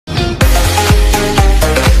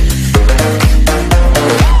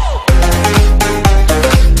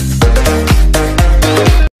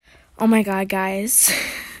Oh my god, guys.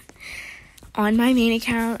 On my main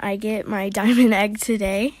account, I get my diamond egg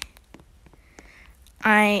today.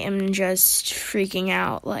 I am just freaking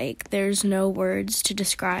out. Like, there's no words to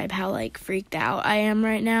describe how, like, freaked out I am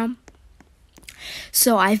right now.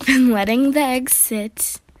 So I've been letting the egg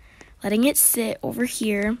sit, letting it sit over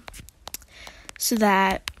here so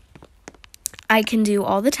that I can do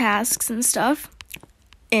all the tasks and stuff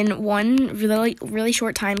in one really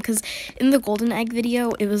short time, because in the golden egg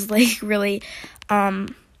video, it was, like, really,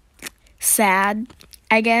 sad,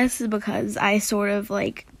 I guess, because I sort of,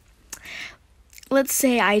 like, let's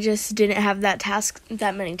say I just didn't have that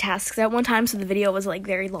many tasks at one time, so the video was, like,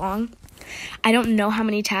 very long. I don't know how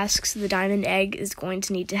many tasks the diamond egg is going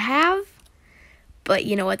to need to have, but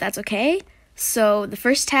you know what, that's okay. So the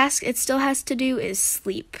first task it still has to do is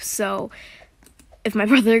sleep. So if my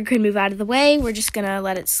brother could move out of the way, we're just gonna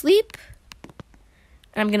let it sleep.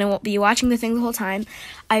 And I'm gonna be watching the thing the whole time.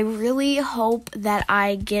 I really hope that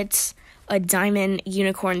I get a diamond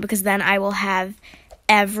unicorn, because then I will have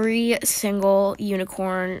every single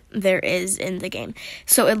unicorn there is in the game.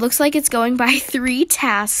 So it looks like it's going by 3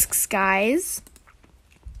 tasks, guys.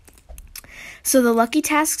 So the lucky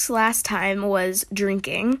tasks last time was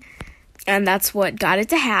drinking, and that's what got it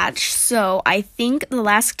to hatch. So I think the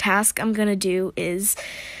last task I'm gonna do is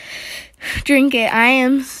drink it. I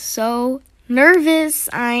am so nervous.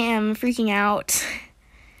 I am freaking out.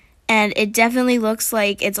 And it definitely looks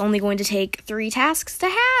like it's only going to take 3 tasks to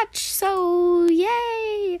hatch. So,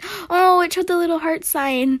 yay! Oh, it showed the little heart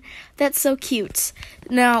sign. That's so cute.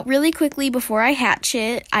 Now, really quickly, before I hatch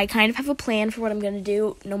it, I kind of have a plan for what I'm going to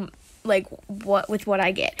do, with what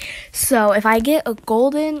I get. So, if I get a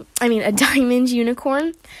diamond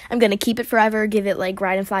unicorn, I'm going to keep it forever, give it, like,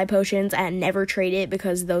 ride and fly potions, and never trade it,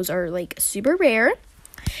 because those are, like, super rare.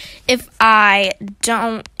 If I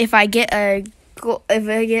get a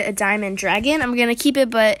diamond dragon, I'm gonna keep it,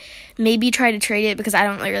 but maybe try to trade it, because I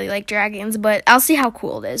don't really like dragons, but I'll see how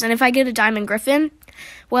cool it is. And if I get a diamond griffin,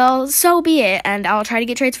 well, so be it, and I'll try to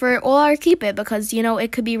get trades for it, or I'll keep it, because, you know,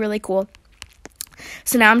 it could be really cool.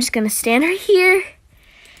 So now I'm just gonna stand right here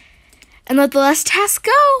and let the last task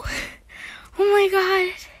go. Oh my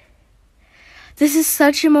god. This is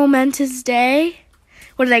such a momentous day.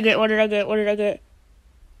 What did I get?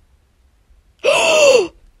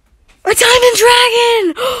 A diamond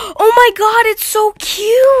dragon! Oh my god, it's so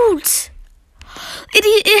cute!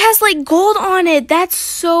 It has, like, gold on it. That's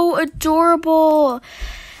so adorable.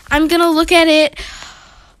 I'm gonna look at it.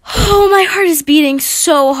 Oh, my heart is beating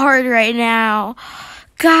so hard right now.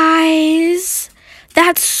 Guys,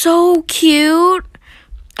 that's so cute.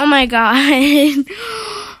 Oh my god.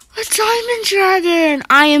 A diamond dragon.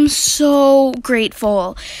 I am so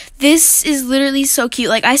grateful. This is literally so cute.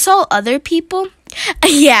 Like, I saw other people.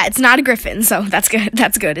 Yeah, it's not a griffin, so that's good.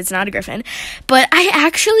 That's good. It's not a griffin. But I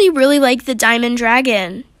actually really like the diamond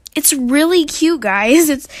dragon. It's really cute, guys.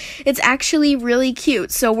 It's actually really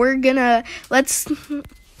cute. So we're gonna let's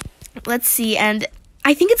see, and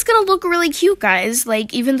I think it's gonna look really cute, guys.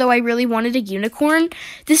 Like, even though I really wanted a unicorn,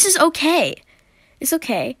 this is okay. It's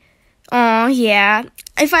okay. Aw, yeah.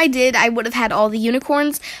 If I did, I would have had all the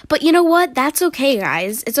unicorns. But you know what? That's okay,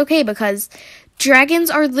 guys. It's okay, because dragons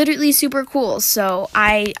are literally super cool. So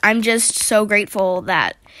I'm just so grateful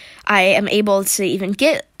that I am able to even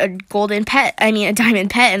get a diamond pet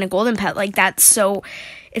and a golden pet. Like, it's so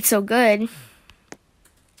good.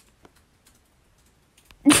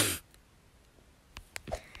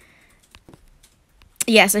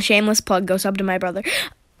 Yes, a shameless plug. Go sub to my brother.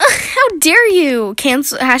 How dare you?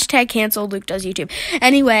 Cancel Luke does YouTube.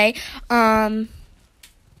 Anyway,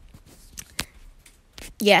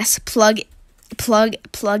 yes, plug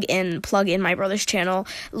in my brother's channel.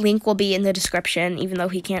 Link will be in the description, even though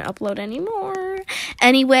he can't upload anymore.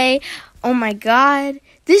 Anyway, oh my god,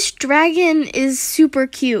 this dragon is super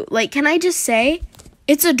cute. Like, can I just say,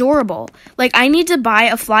 it's adorable. Like, I need to buy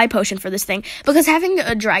a fly potion for this thing, because having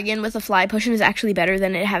a dragon with a fly potion is actually better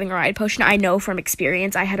than it having a ride potion. I know from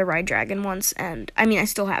experience. I had a ride dragon once, and I mean, I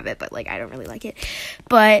still have it, but, like, I don't really like it.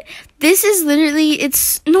 But this is literally,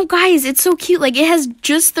 guys, it's so cute. Like, it has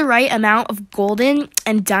just the right amount of golden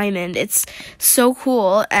and diamond. It's so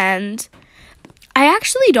cool, and I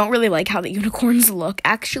actually don't really like how the unicorns look.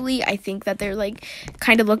 Actually, I think that they're, like,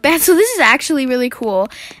 kind of look bad. So this is actually really cool.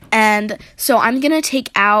 And so I'm going to take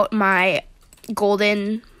out my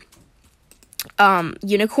golden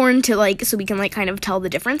unicorn to, like, so we can, like, kind of tell the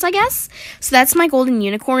difference, I guess. So that's my golden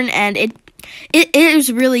unicorn, and it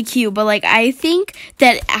is really cute. But, like, I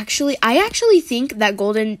actually think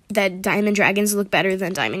that diamond dragons look better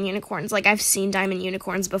than diamond unicorns. Like, I've seen diamond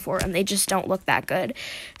unicorns before, and they just don't look that good.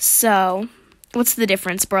 So What's the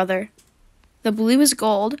difference, brother? The blue is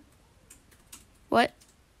gold. What?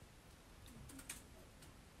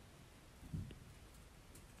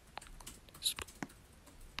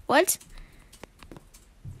 What?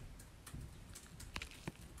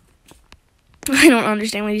 I don't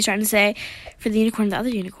understand what he's trying to say. For the unicorn, the other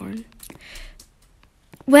unicorn.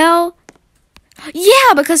 Well,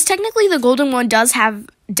 yeah, because technically the golden one does have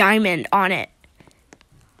diamond on it.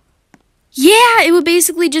 Yeah, it would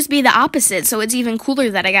basically just be the opposite, so it's even cooler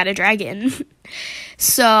that I got a dragon.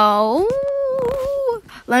 So,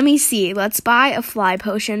 let me see. Let's buy a fly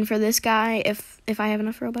potion for this guy if I have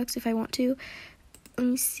enough Robux, if I want to. Let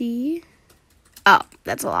me see. Oh,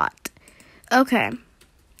 that's a lot. Okay.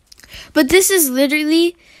 But this is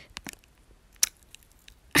literally...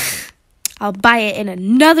 I'll buy it in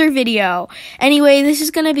another video. Anyway, this is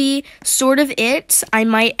going to be sort of it. I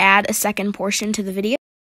might add a second portion to the video.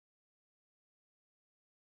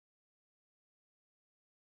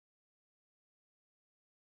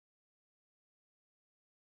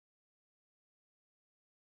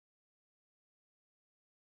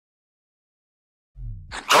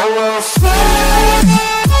 Oh, well,